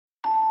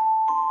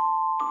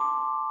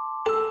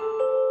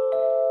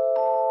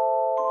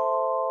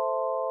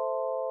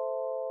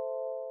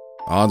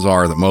Odds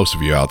are that most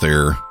of you out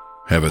there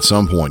have at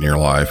some point in your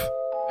life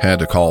had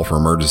to call for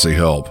emergency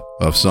help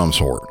of some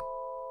sort.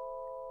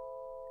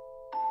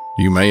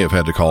 You may have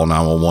had to call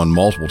 911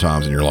 multiple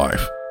times in your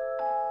life.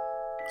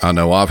 I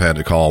know I've had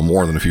to call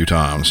more than a few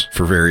times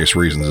for various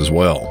reasons as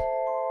well.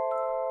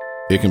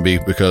 It can be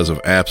because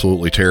of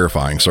absolutely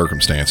terrifying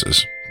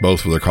circumstances,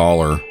 both for the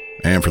caller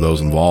and for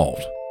those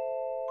involved.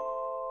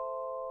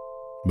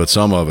 But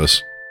some of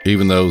us,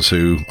 even those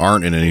who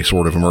aren't in any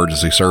sort of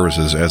emergency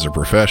services as a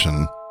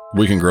profession,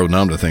 we can grow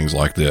numb to things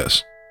like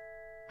this.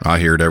 I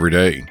hear it every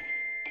day.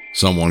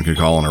 Someone could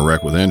call in a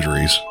wreck with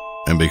injuries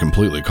and be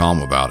completely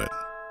calm about it.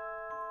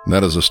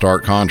 That is a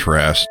stark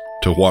contrast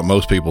to what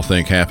most people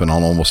think happen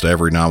on almost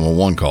every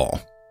 911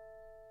 call.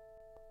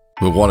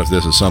 But what if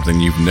this is something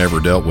you've never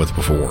dealt with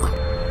before?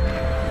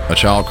 A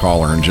child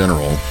caller in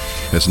general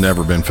has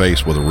never been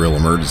faced with a real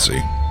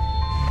emergency.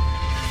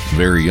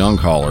 Very young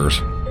callers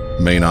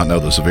may not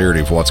know the severity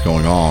of what's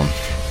going on,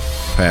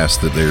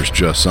 past that there's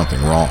just something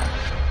wrong.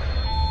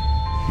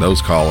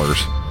 Those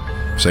callers,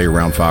 say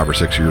around 5 or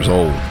 6 years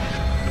old,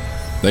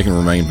 they can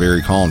remain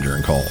very calm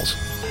during calls.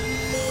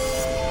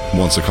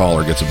 Once the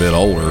caller gets a bit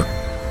older,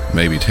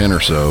 maybe 10 or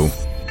so,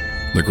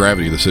 the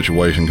gravity of the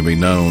situation can be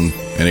known,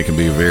 and it can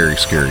be a very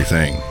scary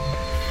thing.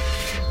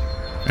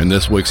 In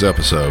this week's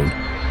episode,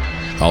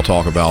 I'll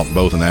talk about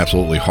both an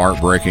absolutely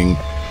heartbreaking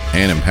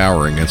and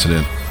empowering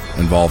incident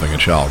involving a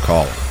child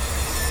caller.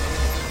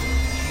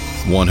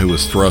 One who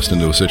was thrust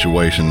into a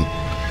situation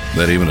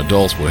that even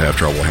adults would have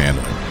trouble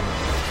handling.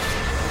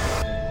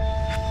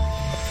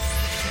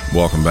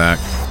 Welcome back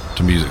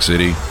to Music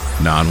City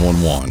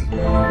 911.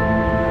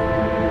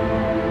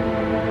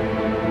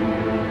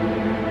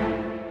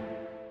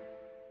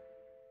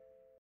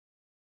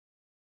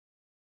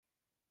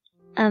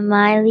 I'm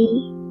Miley.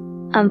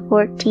 I'm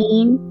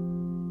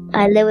 14.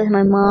 I live with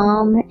my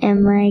mom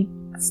and my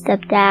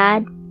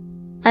stepdad.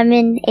 I'm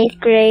in 8th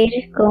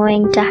grade,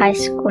 going to high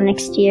school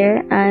next year.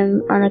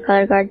 I'm on the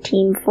color guard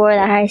team for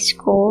the high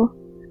school.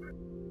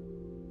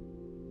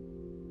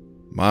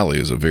 Miley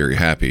is a very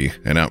happy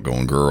and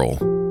outgoing girl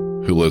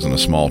who lives in a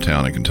small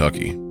town in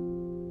Kentucky.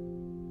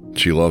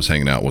 She loves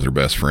hanging out with her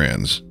best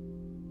friends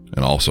and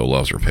also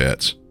loves her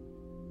pets.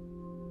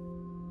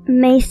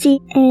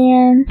 Macy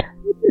and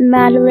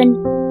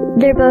Madeline,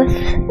 they're both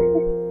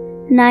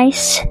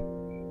nice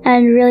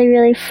and really,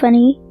 really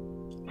funny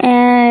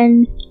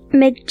and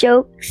make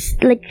jokes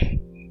like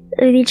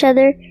with each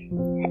other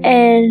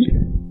and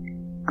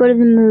go to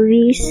the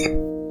movies.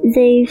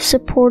 They've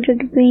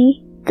supported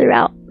me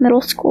throughout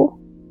middle school.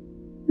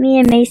 Me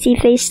and Macy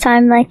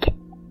FaceTime like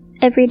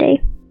every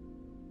day.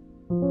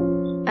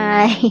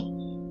 I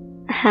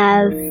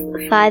have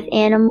 5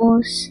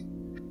 animals.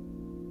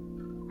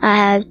 I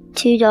have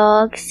 2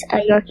 dogs, a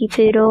Yorkie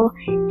Poodle,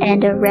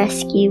 and a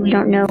rescue. We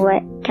don't know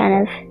what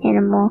kind of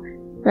animal,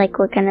 like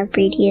what kind of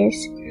breed he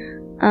is.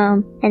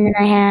 And then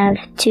I have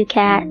 2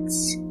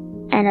 cats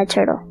and a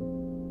turtle.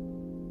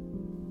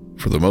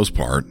 For the most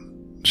part,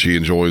 she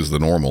enjoys the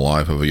normal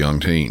life of a young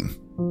teen.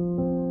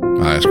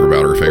 I ask her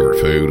about her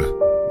favorite food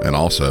and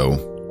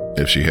also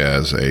if she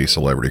has a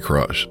celebrity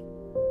crush.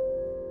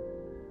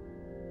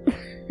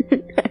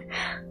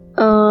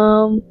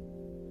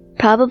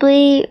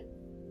 Probably,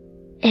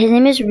 his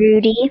name is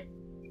Rudy.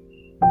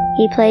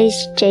 He plays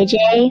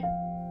JJ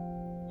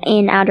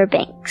in Outer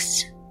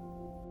Banks.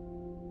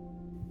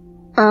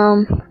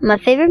 My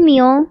favorite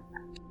meal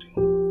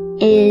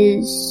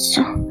is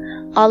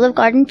Olive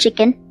Garden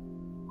chicken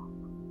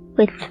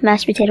with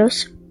mashed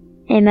potatoes.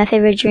 And my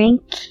favorite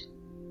drink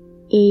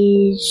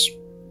is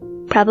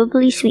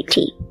probably sweet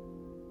tea.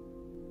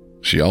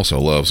 She also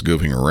loves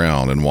goofing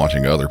around and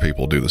watching other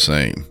people do the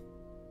same.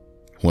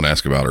 When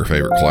asked about her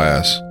favorite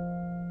class,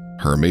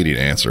 her immediate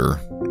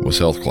answer was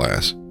health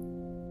class,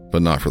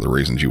 but not for the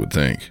reasons you would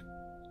think.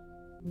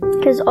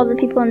 Because all the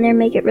people in there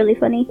make it really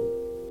funny.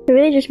 They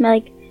really just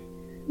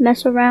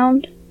mess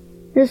around.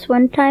 This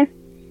one time,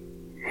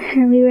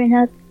 we were in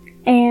health,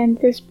 and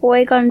this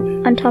boy got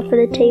on top of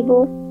the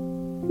table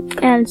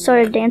and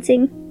started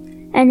dancing.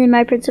 And then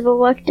my principal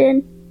walked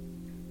in,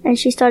 and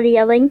she started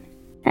yelling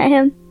at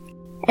him.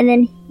 And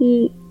then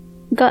he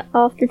got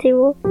off the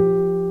table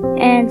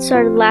and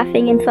started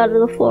laughing and fell to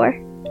the floor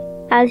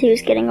as he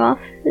was getting off.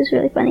 It was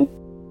really funny.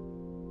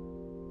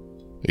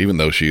 Even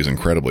though she is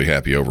incredibly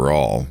happy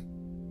overall,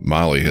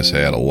 Miley has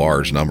had a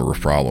large number of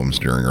problems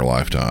during her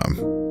lifetime.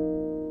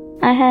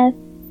 I have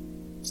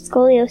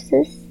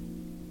scoliosis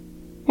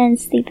and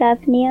sleep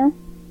apnea.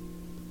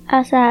 I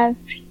also have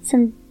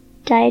some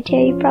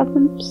dietary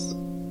problems.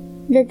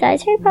 The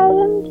dietary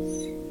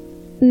problems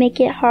make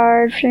it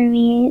hard for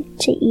me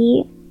to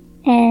eat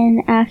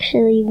and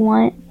actually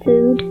want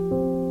food.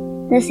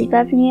 The sleep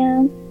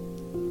apnea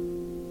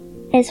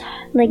is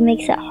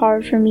makes it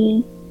hard for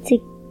me to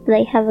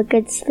have a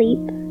good sleep.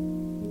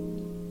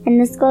 And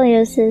the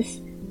scoliosis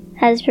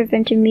has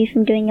prevented me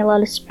from doing a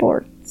lot of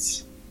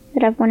sports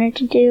that I've wanted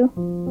to do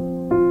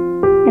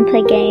and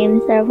play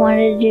games that I've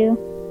wanted to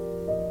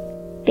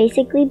do.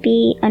 Basically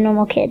be a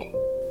normal kid.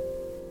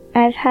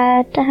 I've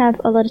had to have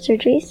a lot of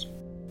surgeries.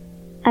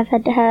 I've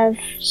had to have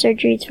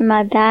surgeries for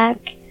my back,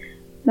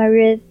 my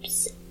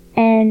ribs,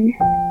 and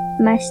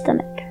my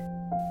stomach.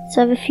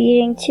 So I have a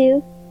feeding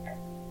tube,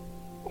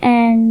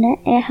 and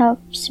it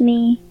helps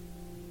me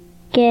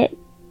get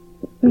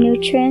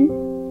nutrient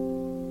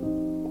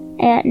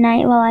at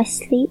night while I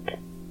sleep.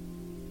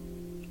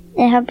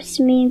 It helps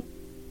me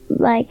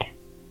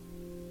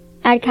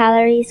add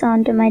calories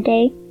onto my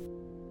day,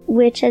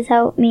 which has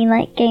helped me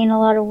gain a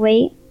lot of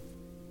weight.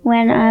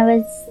 When I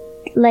was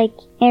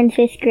in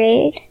 5th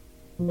grade,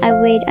 I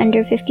weighed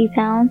under 50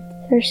 pounds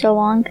for so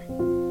long.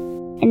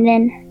 And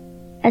then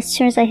as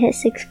soon as I hit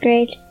 6th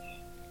grade,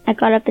 I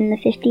got up in the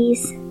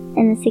 50s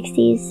and the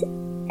 60s,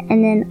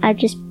 and then I've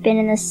just been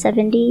in the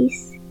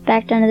 70s,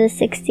 back down to the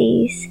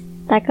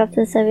 60s, back up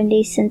to the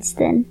 70s since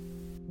then.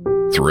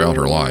 Throughout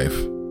her life,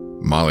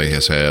 Miley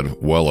has had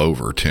well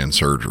over 10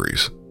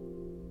 surgeries.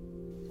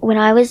 When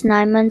I was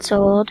 9 months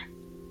old,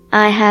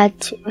 I had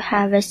to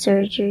have a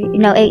surgery.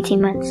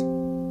 18 months.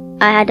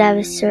 I had to have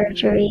a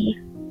surgery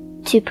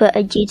to put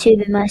a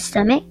G-tube in my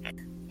stomach,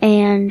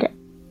 and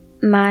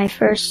my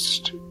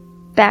first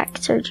back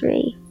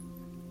surgery.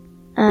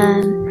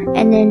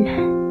 And then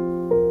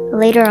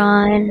later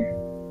on,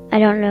 I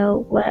don't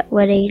know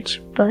what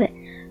age, but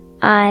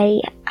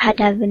I had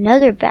to have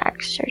another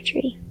back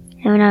surgery.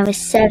 And when I was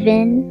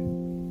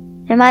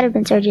 7, there might have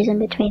been surgeries in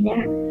between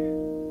there,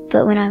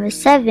 but when I was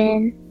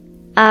 7,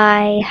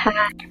 I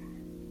had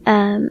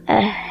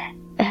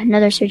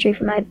another surgery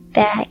for my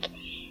back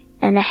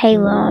and a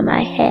halo on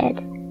my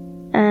head.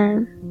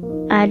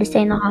 I had to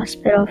stay in the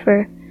hospital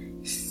for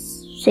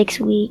 6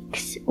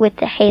 weeks with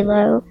the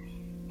halo,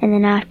 and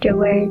then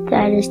afterwards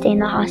I had to stay in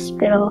the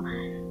hospital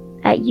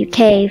at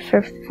UK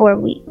for 4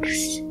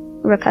 weeks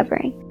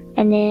recovering.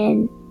 And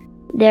then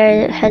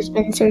there has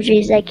been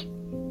surgeries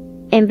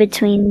in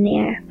between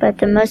there, but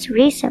the most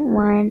recent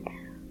one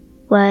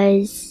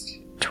was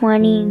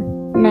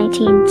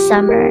 2019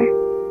 summer.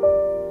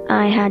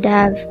 I had to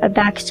have a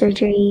back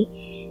surgery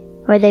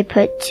where they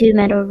put 2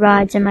 metal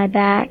rods in my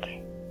back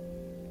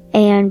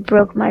and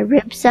broke my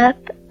ribs up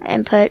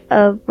and put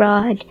a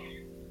rod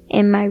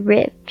in my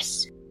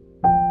ribs.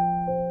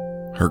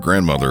 Her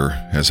grandmother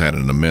has had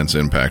an immense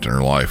impact in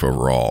her life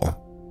overall.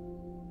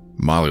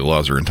 Miley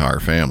loves her entire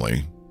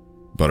family,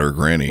 but her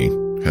granny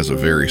has a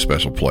very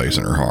special place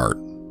in her heart.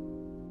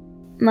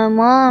 My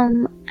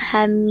mom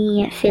had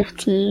me at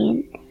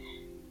 15,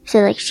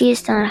 so she is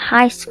still in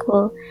high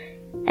school,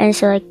 and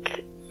so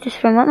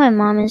from what my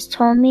mom has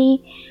told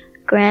me,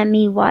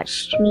 Grammy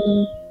watched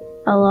me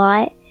a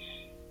lot,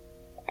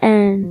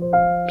 and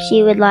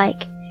she would I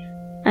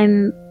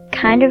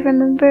kind of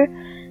remember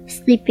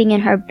sleeping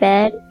in her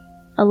bed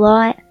a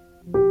lot.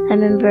 I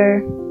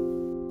remember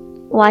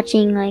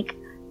watching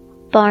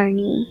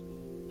Barney,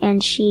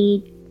 and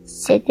she'd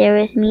sit there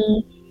with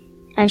me,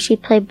 and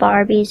she'd play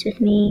Barbies with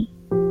me.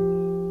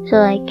 So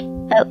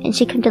and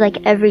she'd come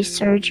to every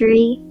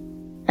surgery.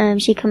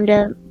 She'd come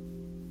to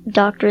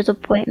doctor's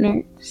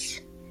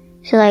appointments.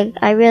 So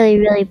I really,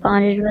 really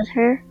bonded with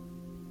her.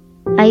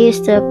 I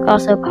used to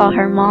also call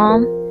her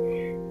mom,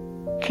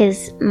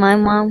 because my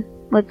mom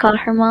would call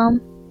her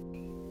mom.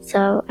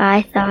 So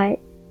I thought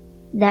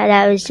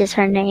that was just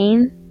her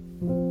name.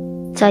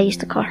 So I used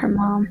to call her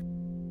mom.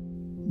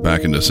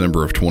 Back in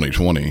December of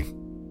 2020,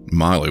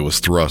 Miley was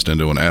thrust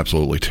into an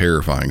absolutely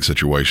terrifying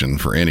situation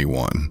for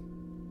anyone,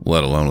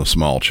 let alone a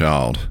small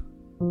child.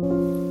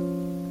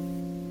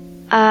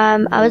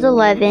 I was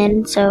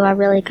 11, so I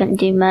really couldn't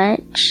do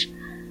much.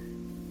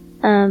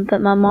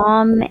 But my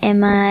mom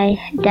and my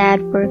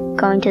dad were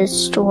going to the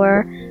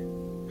store.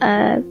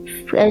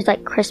 It was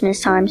Christmas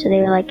time, so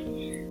they were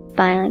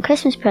buying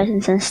Christmas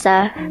presents and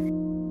stuff.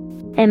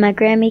 And my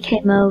Grammy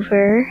came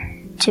over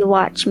to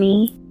watch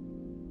me.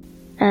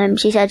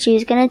 She said she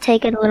was gonna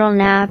take a little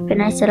nap,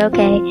 and I said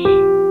okay.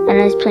 And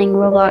I was playing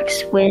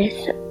Roblox with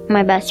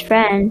my best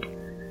friend,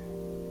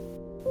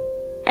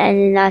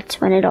 and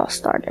that's when it all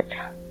started.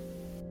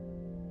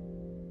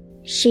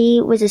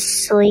 She was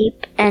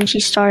asleep, and she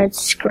started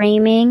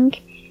screaming,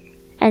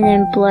 and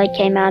then blood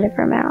came out of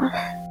her mouth.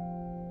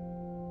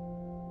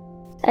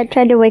 I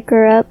tried to wake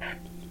her up,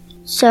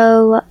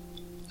 so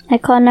I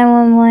called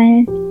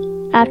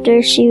 911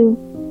 after she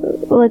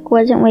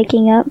wasn't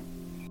waking up.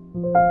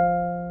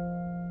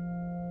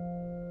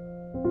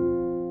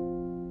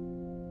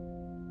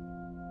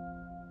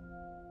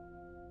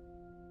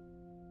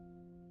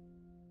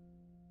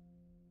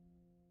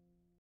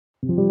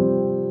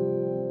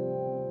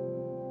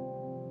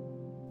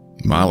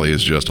 Miley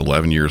is just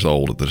 11 years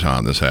old at the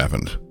time this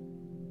happened.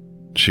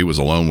 She was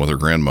alone with her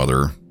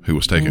grandmother, who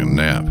was taking a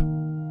nap.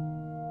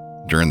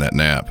 During that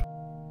nap,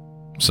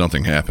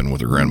 something happened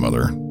with her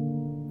grandmother,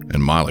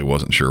 and Miley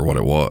wasn't sure what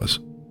it was.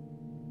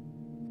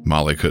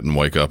 Miley couldn't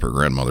wake up her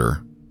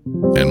grandmother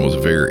and was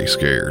very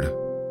scared.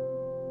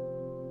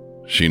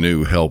 She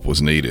knew help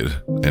was needed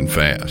and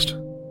fast.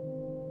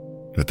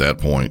 At that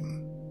point,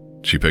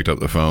 she picked up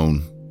the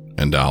phone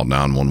and dialed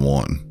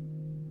 911.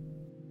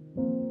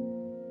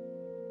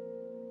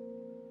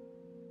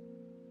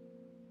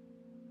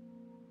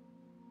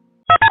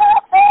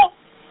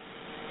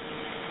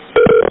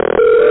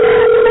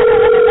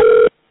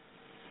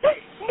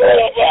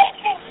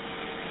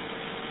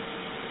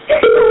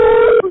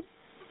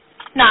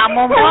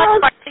 911.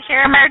 What is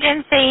your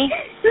emergency?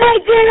 My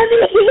granny.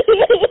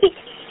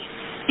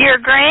 Your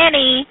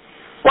granny.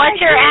 What's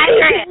your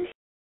address?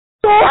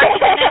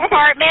 An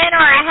apartment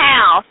or a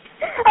house?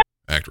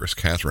 Actress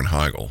Katherine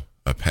Heigl,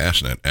 a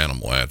passionate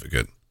animal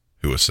advocate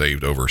who has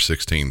saved over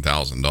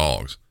 16,000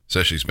 dogs,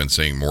 says she's been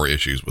seeing more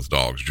issues with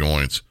dogs'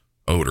 joints,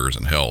 odors,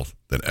 and health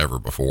than ever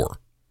before.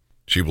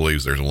 She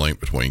believes there's a link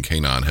between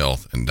canine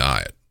health and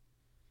diet.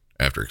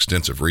 After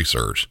extensive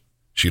research,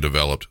 she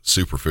developed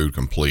Superfood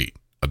Complete,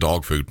 a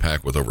dog food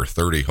pack with over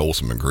 30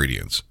 wholesome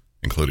ingredients,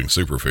 including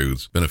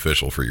superfoods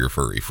beneficial for your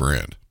furry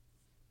friend.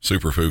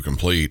 Superfood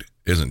Complete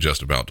isn't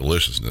just about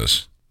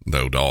deliciousness,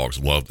 though dogs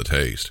love the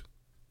taste.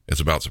 It's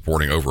about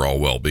supporting overall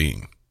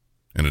well-being.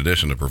 In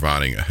addition to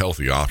providing a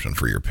healthy option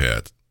for your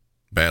pet,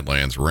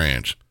 Badlands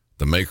Ranch,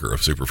 the maker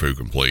of Superfood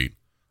Complete,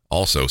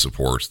 also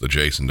supports the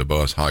Jason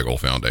DeBus Heigl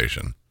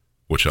Foundation,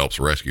 which helps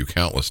rescue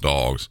countless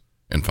dogs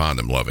and find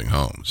them loving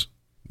homes.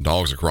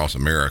 Dogs across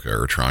America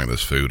are trying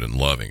this food and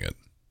loving it.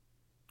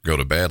 Go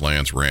to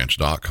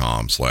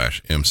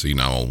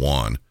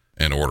badlandsranch.com/MC901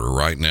 and order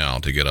right now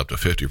to get up to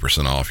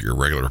 50% off your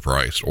regular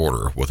priced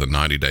order with a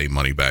 90-day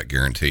money-back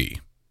guarantee.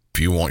 If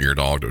you want your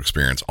dog to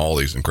experience all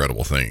these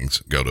incredible things,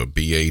 go to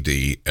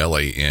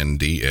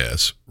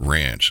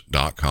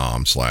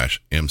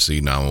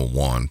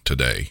badlandsranch.com/MC901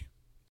 today.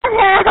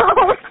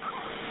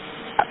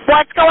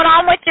 What's going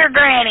on with your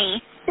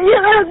granny?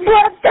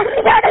 Blood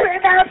coming out of her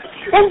mouth,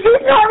 and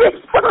she's not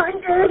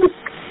responding.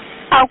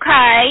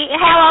 Okay.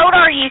 How old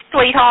are you,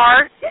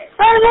 sweetheart?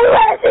 I'm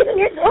 11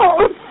 years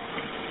old.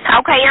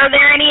 Okay. Are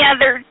there any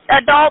other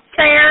adults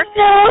there?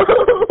 No.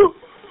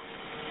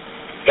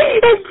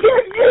 It's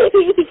just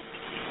me.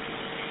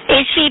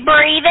 Is she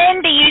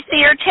breathing? Do you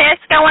see her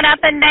chest going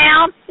up and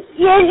down?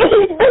 Yeah,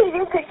 she's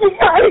breathing, but she's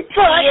not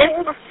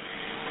responding.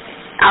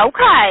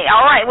 Okay,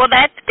 all right. Well,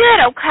 that's good,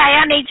 okay?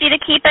 I need you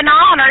to keep an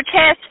eye on her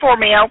chest for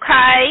me,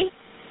 okay?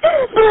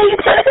 Please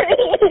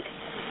hurry.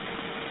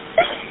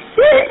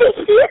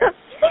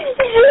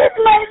 She's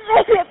my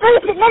favorite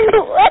person in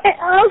the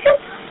world.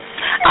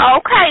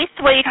 Okay,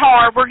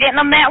 sweetheart. We're getting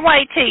them that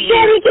way to you.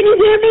 Daddy, can you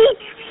hear me?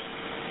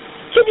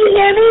 Can you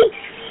hear me?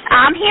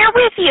 I'm here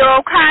with you,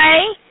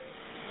 okay?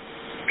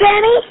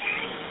 Granny?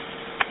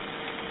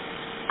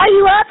 Are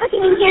you up?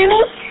 Can you hear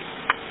me?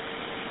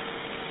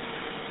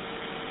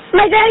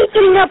 My granny's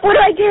getting up. What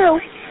do I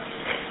do?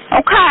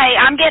 Okay,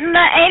 I'm getting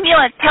the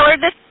ambulance. Tell her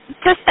to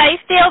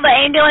stay still. The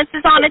ambulance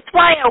is on its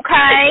way,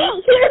 okay?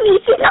 She can't hear me.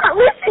 She's not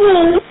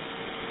listening.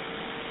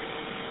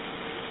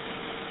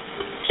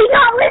 She's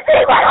not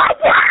listening. What do I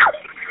do?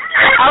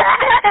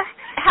 Okay.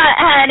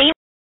 Honey.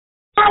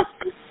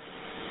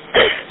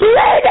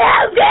 Lay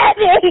down,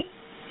 Granny.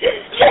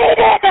 Lay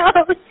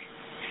down.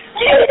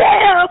 Lay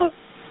down.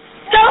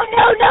 No,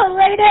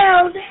 lay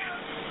down.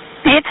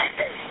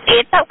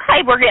 It's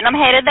okay. We're getting them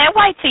headed that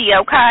way to you,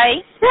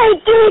 okay? I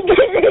did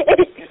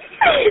it.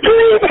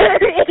 Please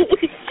hurry.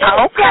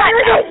 Okay.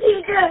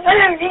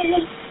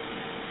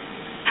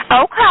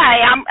 Okay,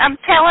 I'm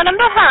telling them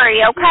to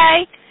hurry,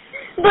 okay?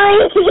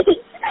 Please.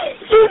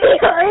 She's the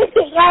only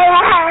thing I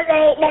have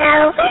right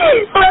now.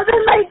 Both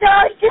of my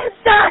dogs just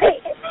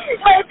died.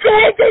 My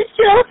parents are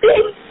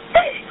showing.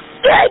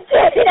 I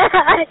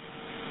cannot.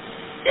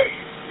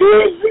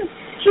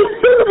 She's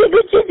moving,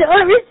 but she's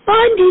not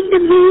responding to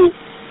me.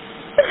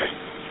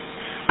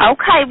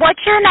 Okay,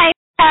 what's your name,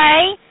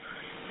 okay?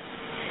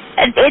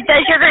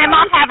 Does your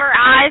grandma have her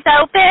eyes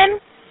open?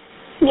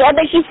 Yeah,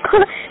 but she's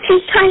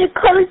trying to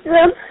close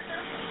them.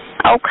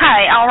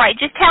 Okay, all right.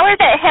 Just tell her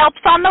that help's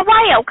on the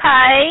way,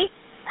 okay?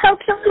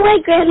 Help's on the way,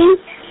 Granny.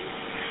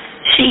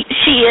 She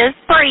is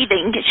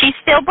breathing. She's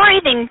still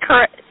breathing,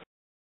 correct?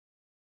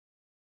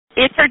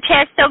 Is her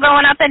chest still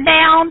going up and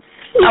down?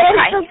 Yes,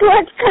 okay. the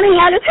blood's coming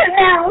out of her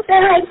mouth,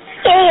 and I'm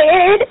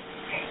scared.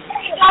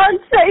 I'm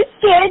so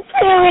scared,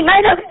 too, and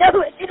I don't know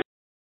what to do.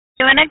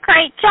 Doing a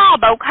great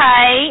job,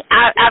 okay?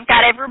 I've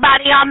got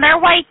everybody on their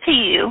way to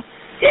you.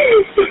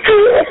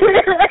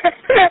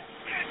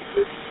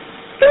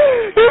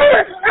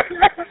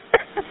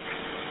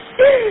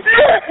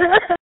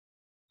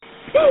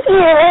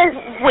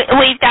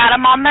 We've got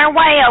them on their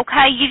way,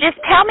 okay? You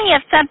just tell me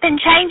if something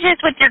changes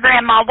with your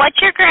grandma.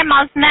 What's your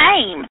grandma's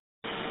name?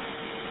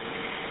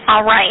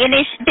 All right, and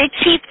did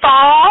she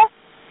fall?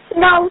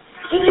 No,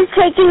 she was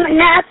taking a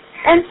nap,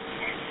 and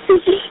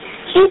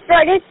she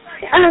started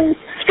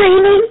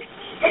screaming.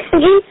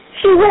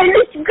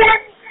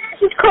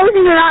 She's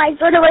closing her eyes.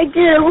 What do I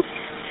do?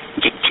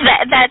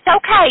 That's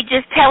okay.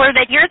 Just tell her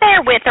that you're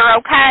there with her,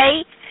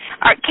 okay?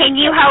 Or can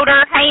you hold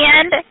her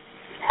hand?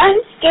 I'm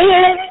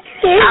scared.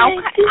 Okay,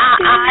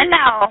 I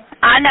know,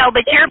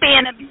 but you're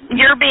being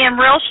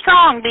real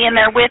strong being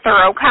there with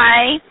her,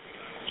 okay?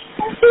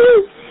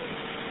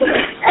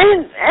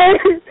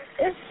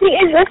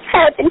 Here's what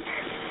happened.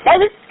 I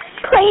was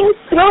playing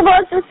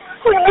snowballs with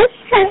Miss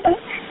Trent,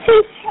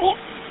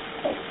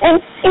 and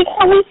she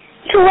told me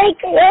to wake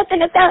her up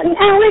in about an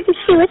hour because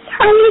she was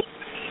tired.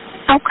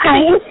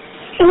 Okay.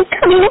 She was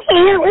coming to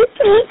hang out with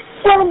me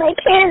while my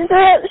parents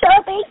were out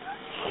shopping.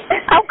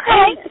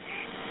 Okay.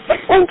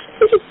 And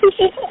she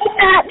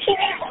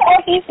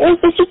sleeping,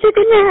 so she took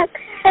a nap.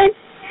 And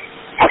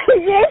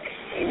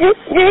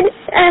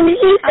then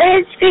she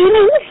started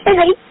screaming, and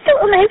I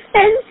told my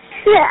friend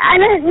that I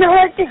didn't know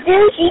what to do.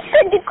 She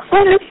said to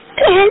call my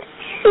parents,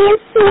 and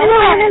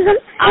one of them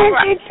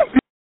answered.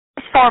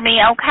 For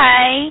me,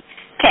 okay?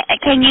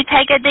 Can you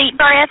take a deep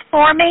breath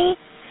for me?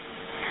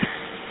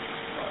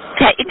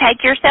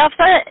 Take yourself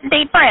a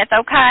deep breath,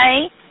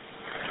 okay?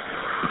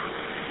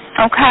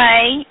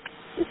 Okay.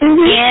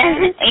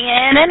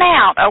 In and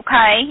out,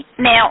 okay?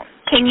 Now,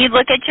 can you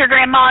look at your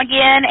grandma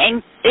again,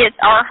 and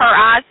are her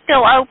eyes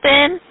still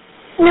open?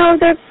 No,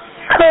 they're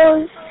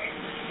closed,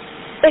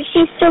 but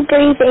she's still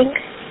breathing.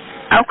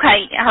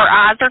 Okay, her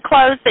eyes are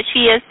closed, but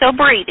she is still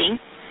breathing.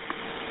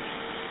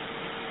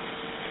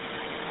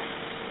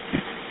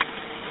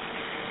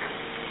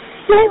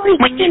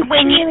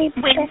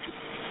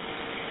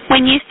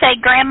 When you say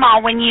grandma,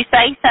 when you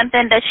say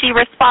something, does she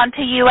respond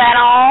to you at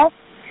all?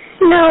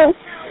 No,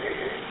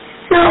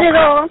 not at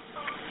all.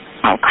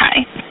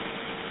 Okay.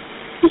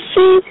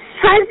 She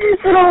has this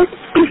little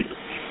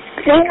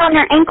thing on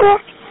her ankle,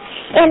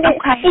 and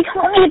she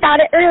told me about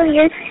it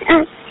earlier,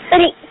 but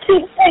it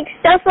keeps like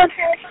stuff on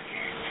her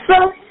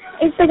phone.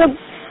 It's like a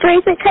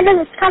bracelet, it's kind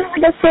of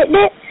like a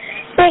Fitbit,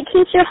 but it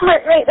keeps your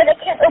heart rate, but I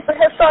can't open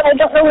her phone. I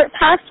don't know her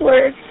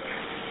password.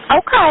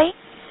 Okay.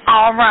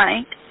 All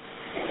right.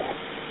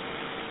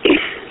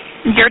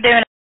 You're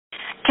doing it.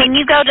 Can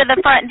you go to the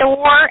front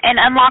door and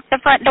unlock the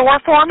front door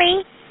for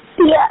me?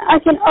 Yeah, I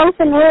can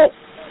open it.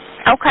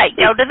 Okay,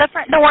 go to the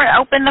front door and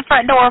open the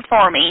front door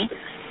for me.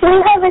 We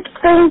have a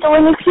screen door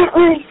and you can't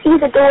really see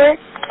the door.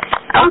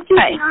 I'll keep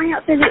Okay. an eye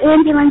out for the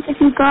ambulance if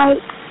you'd like.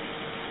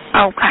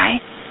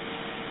 Okay.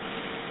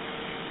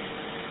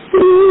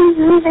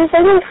 There's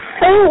a little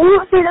thing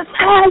out for the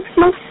tags,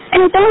 and I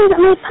don't know that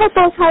my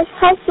papa has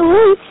passed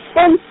away,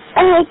 and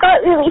I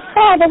got really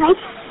sad, and I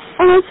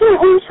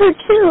can't lose her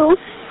too.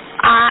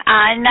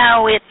 I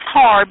know it's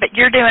hard, but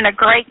you're doing a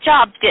great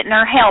job getting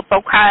her help,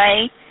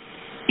 okay?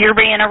 You're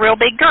being a real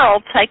big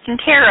girl taking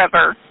care of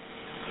her.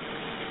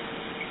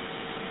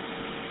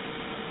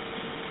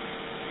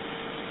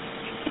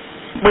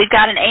 We've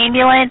got an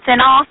ambulance and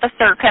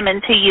officer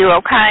coming to you,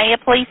 okay? A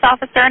police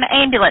officer and an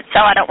ambulance,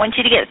 so I don't want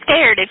you to get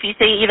scared if you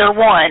see either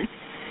one.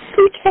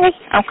 Okay.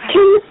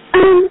 Okay.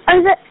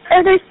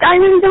 Are there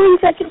siren zones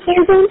I can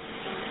hear them?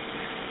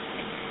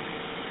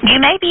 You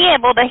may be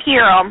able to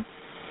hear them.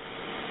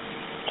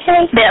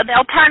 Okay.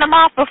 They'll turn them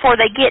off before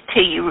they get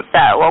to you,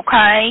 though,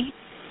 okay?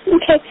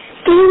 Okay.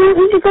 Do you want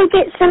me to go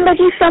get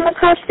somebody from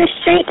across the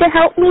street to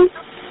help me?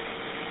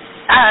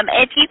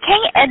 If you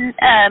can't,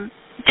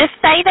 just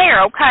stay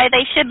there, okay?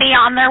 They should be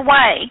on their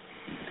way.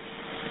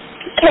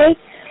 Okay.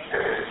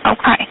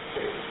 Okay.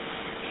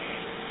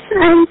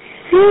 I'm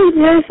really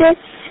nervous.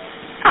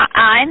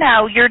 I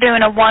know. You're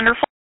doing a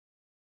wonderful...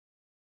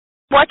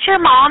 What's your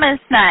mama's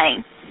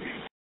name?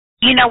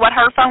 You know what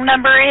her phone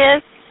number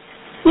is?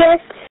 Yes.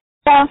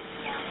 Yeah.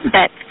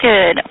 That's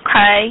good,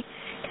 okay?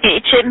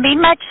 It shouldn't be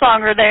much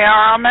longer. They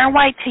are on their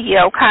way to you,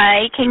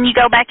 okay? Can you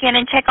go back in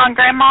and check on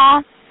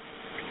Grandma?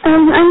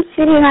 I'm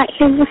sitting right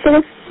here with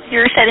her.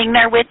 You're sitting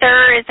there with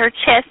her. Is her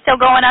chest still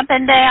going up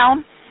and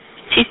down?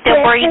 She's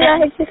still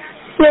breathing?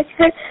 Yes,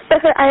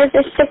 but her eyes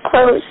are still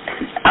closed.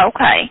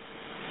 Okay.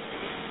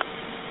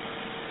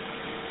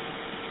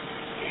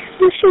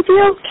 Will she be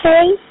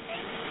okay?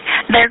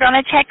 They're going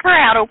to check her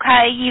out,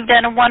 okay? You've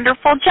done a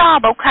wonderful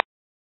job, okay?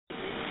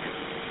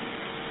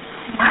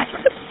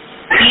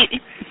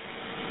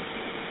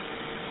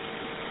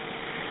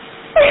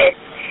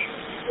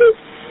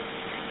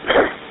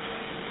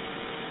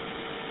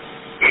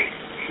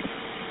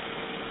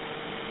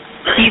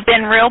 You've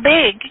been real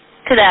big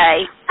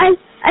today. I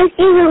see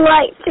the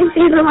lights. I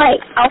see the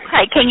lights.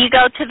 Okay, can you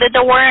go to the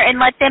door and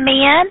let them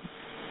in?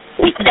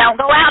 Don't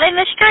go out in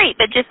the street,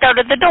 but just go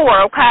to the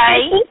door, okay?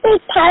 I think they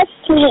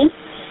passed me.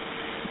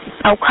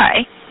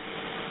 Okay.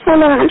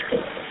 Hold on.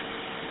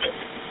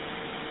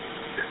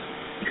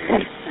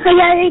 Oh,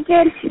 yeah, they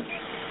did.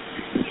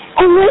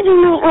 I'm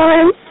waving my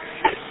arm.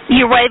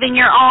 You're waving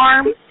your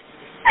arm?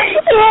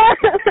 Yeah.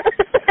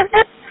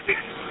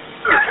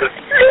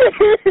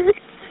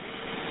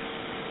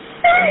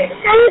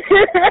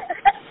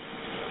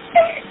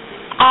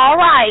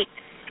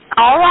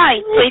 All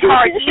right,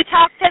 sweetheart. You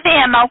talk to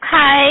them,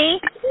 okay?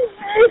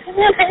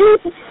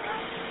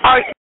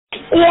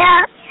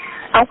 Yeah.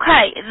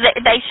 Okay,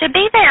 they should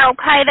be there,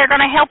 okay? They're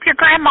going to help your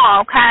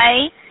grandma,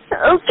 okay?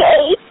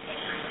 Okay.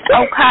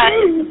 Okay.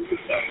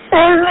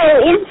 I'm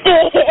really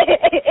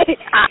scared.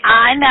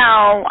 I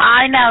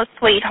know,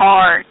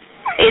 sweetheart.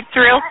 It's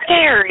real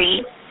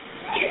scary.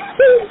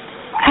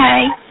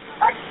 Okay.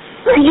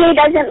 He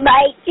doesn't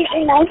bite. She's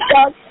a nice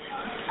dog.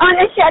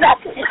 Anna, shut up.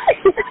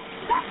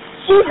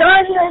 She's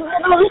on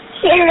the little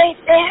chair right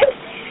there.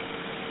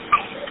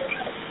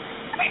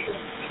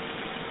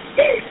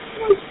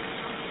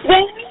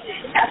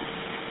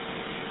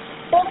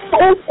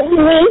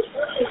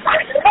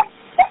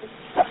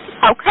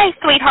 Okay,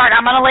 sweetheart,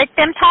 I'm going to let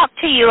them talk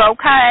to you,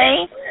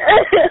 okay?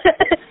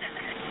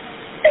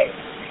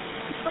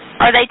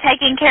 Are they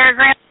taking care of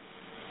Grandma?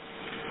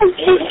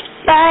 Okay.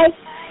 Bye.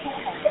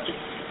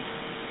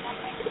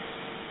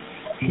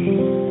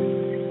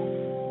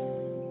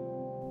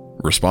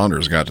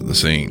 Responders got to the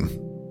scene,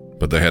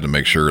 but they had to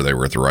make sure they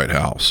were at the right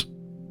house.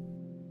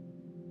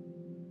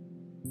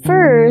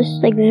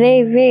 First, like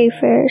very, very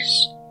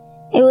first,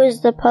 it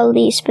was the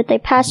police, but they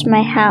passed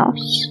my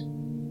house.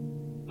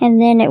 And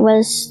then it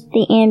was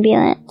the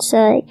ambulance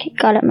that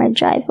got up my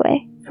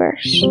driveway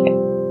first.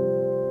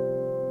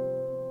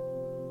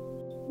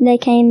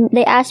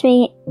 They asked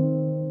me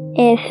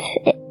if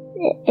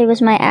it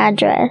was my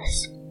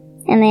address.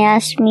 And they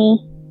asked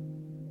me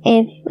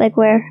if,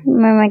 where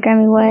my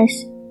Grammy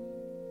was.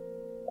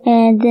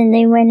 And then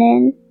they went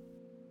in.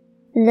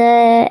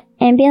 The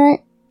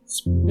ambulance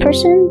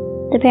person,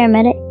 the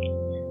paramedic,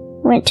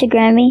 went to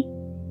Grammy,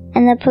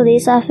 and the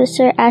police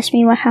officer asked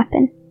me what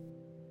happened.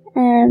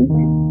 And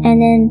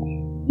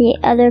then the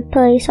other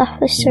police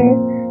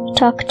officer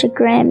talked to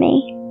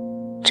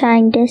Grammy,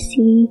 trying to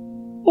see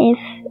if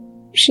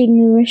she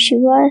knew where she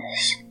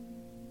was,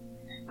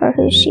 or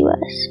who she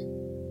was.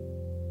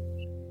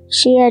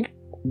 She had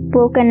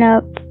woken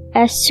up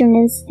as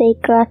soon as they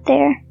got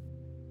there.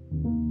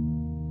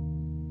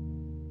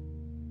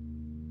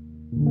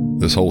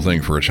 This whole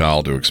thing for a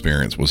child to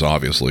experience was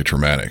obviously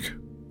traumatic.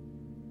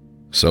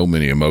 So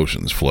many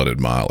emotions flooded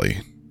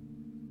Miley.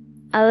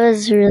 I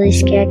was really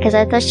scared because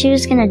I thought she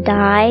was gonna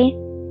die.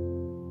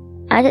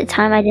 At the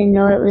time, I didn't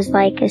know it was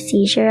a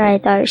seizure. I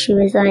thought she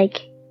was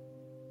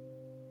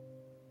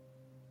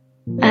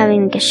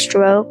having a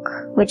stroke,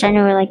 which I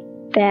know are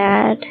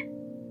bad.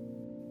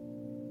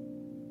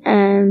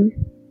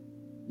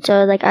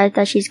 So I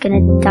thought she's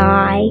gonna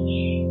die.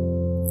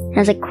 I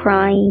was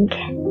crying,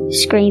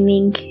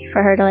 screaming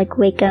for her to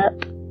wake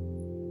up.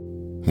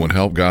 When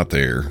help got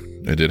there,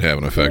 it did have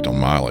an effect on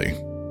Miley,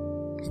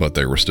 but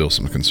there was still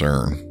some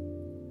concern.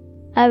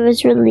 I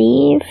was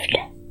relieved,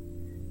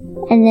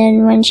 and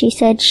then when she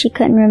said she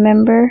couldn't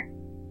remember,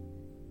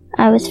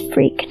 I was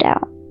freaked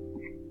out.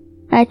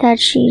 I thought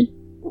she'd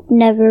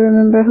never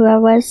remember who I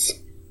was.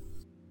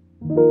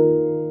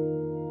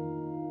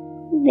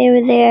 They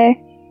were there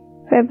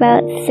for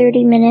about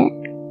 30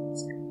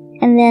 minutes,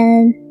 and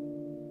then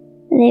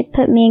they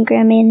put me and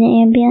Grammy in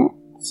the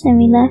ambulance, and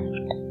we left.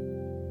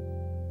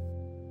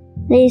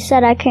 They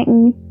said I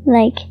couldn't,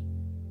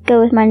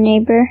 go with my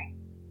neighbor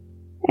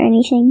or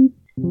anything,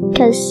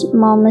 because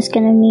Mom was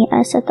gonna meet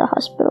us at the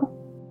hospital.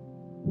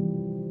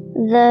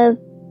 The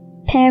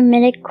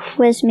paramedic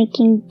was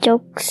making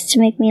jokes to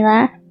make me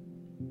laugh,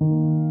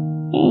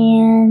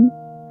 and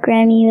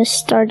Grammy was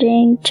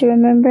starting to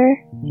remember,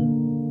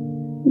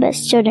 but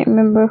still didn't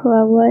remember who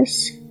I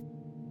was.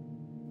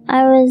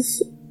 I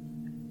was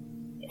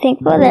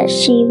thankful that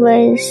she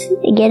was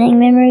getting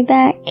memory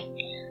back,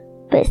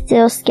 but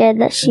still scared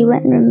that she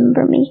wouldn't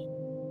remember me.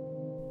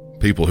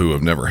 People who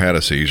have never had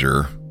a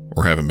seizure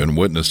or haven't been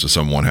witness to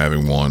someone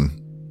having one,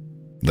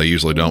 they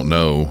usually don't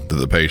know that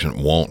the patient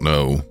won't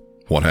know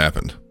what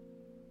happened.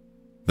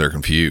 They're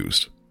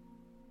confused.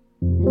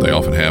 They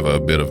often have a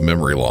bit of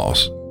memory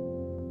loss.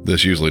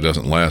 This usually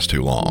doesn't last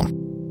too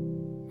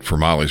long. For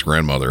Miley's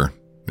grandmother,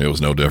 it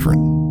was no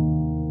different.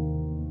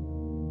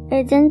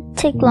 It didn't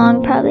take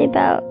long, probably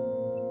about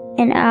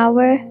an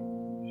hour,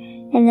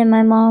 and then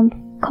my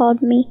mom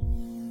called me.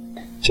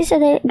 She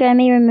said that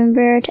Grammy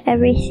remembered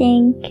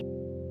everything,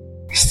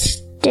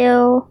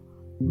 still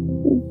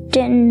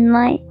didn't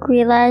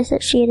realize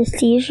that she had a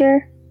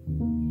seizure,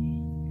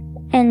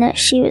 and that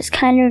she was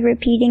kind of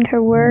repeating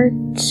her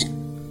words,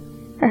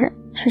 or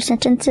her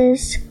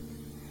sentences,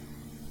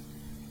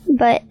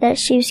 but that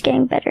she was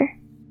getting better.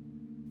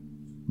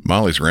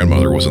 Miley's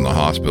grandmother was in the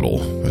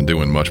hospital and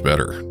doing much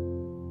better.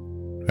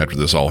 After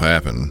this all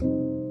happened,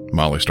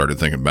 Miley started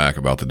thinking back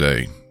about the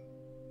day.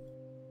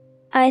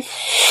 I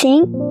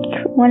think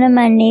one of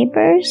my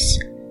neighbors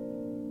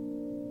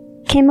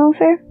came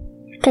over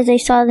because they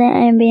saw the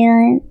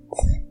ambulance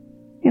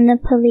and the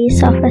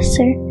police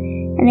officer.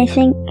 And I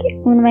think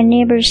one of my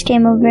neighbors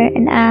came over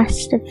and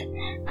asked if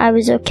I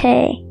was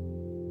okay,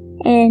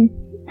 and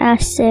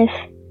asked if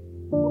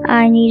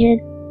I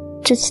needed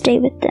to stay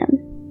with them,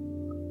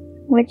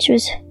 which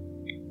was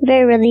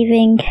very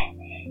relieving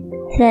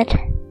that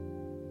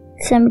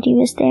somebody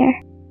was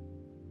there.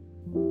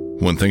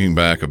 When thinking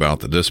back about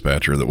the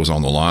dispatcher that was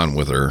on the line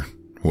with her,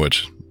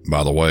 which,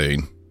 by the way,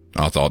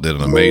 I thought did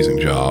an amazing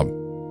job,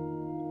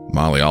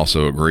 Miley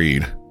also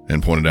agreed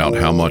and pointed out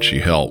how much she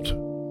helped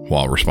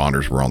while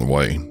responders were on the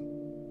way.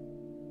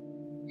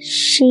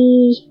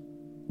 She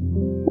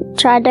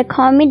tried to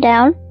calm me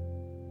down,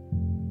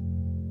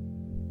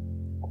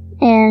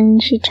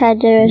 and she tried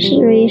to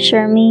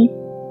reassure me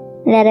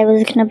that it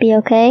was going to be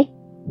okay.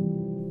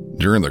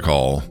 During the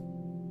call,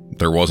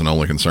 there wasn't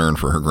only concern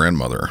for her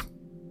grandmother.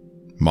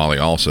 Miley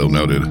also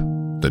noted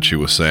that she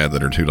was sad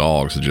that her 2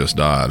 dogs had just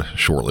died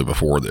shortly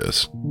before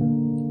this.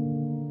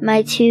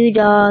 My 2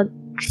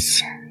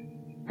 dogs,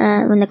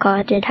 when the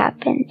call did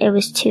happen, it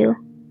was 2.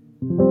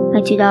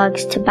 My 2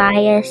 dogs,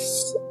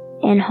 Tobias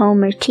and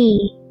Homer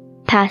T,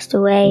 passed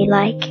away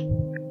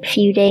a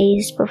few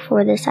days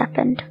before this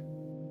happened.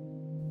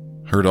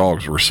 Her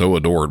dogs were so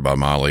adored by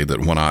Miley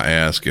that when I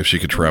asked if she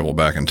could travel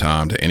back in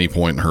time to any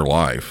point in her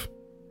life,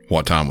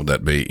 what time would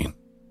that be?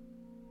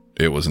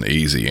 It was an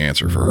easy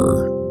answer for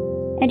her.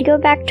 I'd go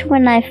back to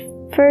when I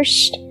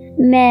first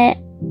met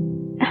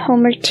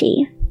Homer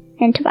T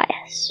and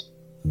Tobias.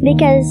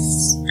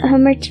 Because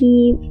Homer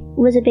T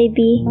was a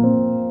baby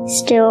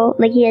still,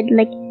 like he had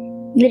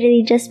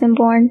literally just been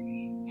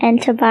born, and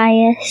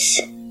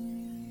Tobias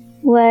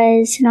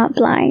was not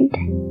blind.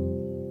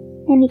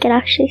 And he could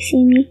actually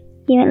see me.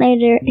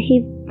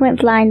 He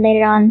went blind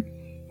later on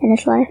in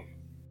his life.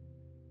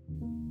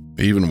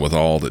 Even with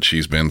all that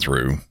she's been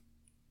through,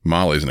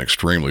 Miley's an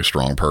extremely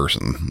strong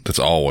person that's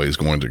always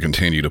going to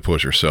continue to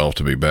push herself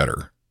to be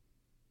better.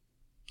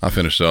 I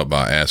finished up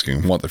by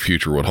asking what the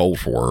future would hold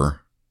for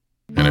her,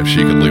 and if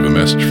she could leave a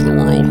message for the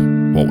world,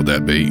 what would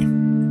that be?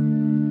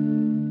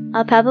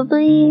 I'll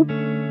probably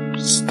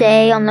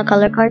stay on the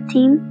color card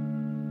team,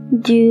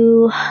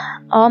 do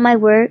all my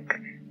work,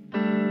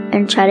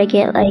 and try to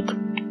get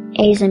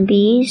A's and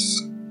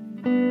B's,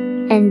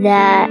 and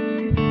that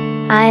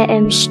I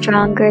am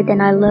stronger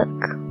than I look.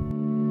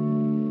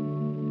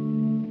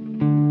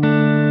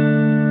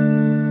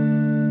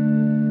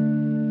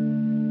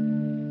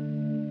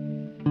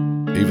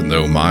 Even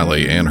though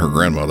Miley and her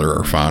grandmother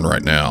are fine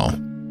right now,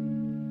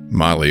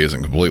 Miley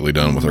isn't completely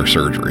done with her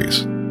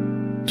surgeries.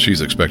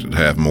 She's expected to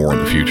have more in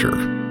the future.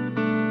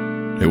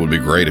 It would be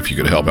great if you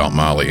could help out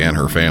Miley and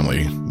her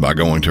family by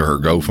going to her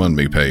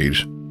GoFundMe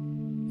page,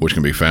 which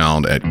can be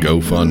found at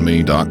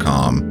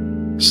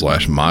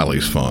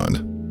gofundme.com/Miley's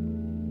Fund.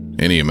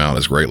 Any amount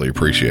is greatly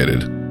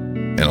appreciated,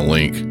 and a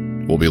link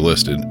will be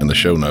listed in the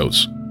show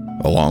notes,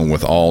 along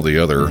with all the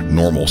other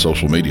normal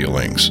social media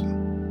links.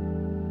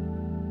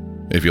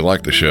 If you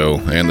like the show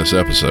and this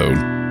episode,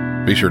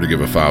 be sure to give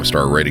a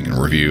 5-star rating and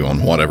review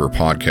on whatever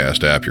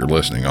podcast app you're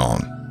listening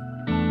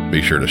on.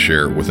 Be sure to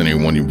share it with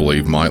anyone you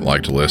believe might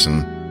like to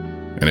listen,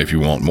 and if you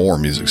want more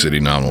Music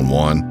City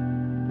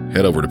 911,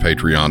 head over to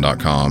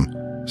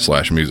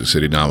patreon.com/Music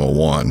City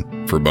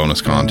 911 for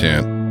bonus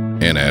content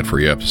and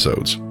ad-free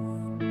episodes.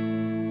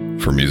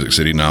 For Music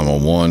City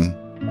 911,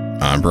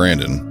 I'm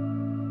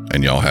Brandon,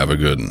 and y'all have a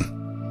good one.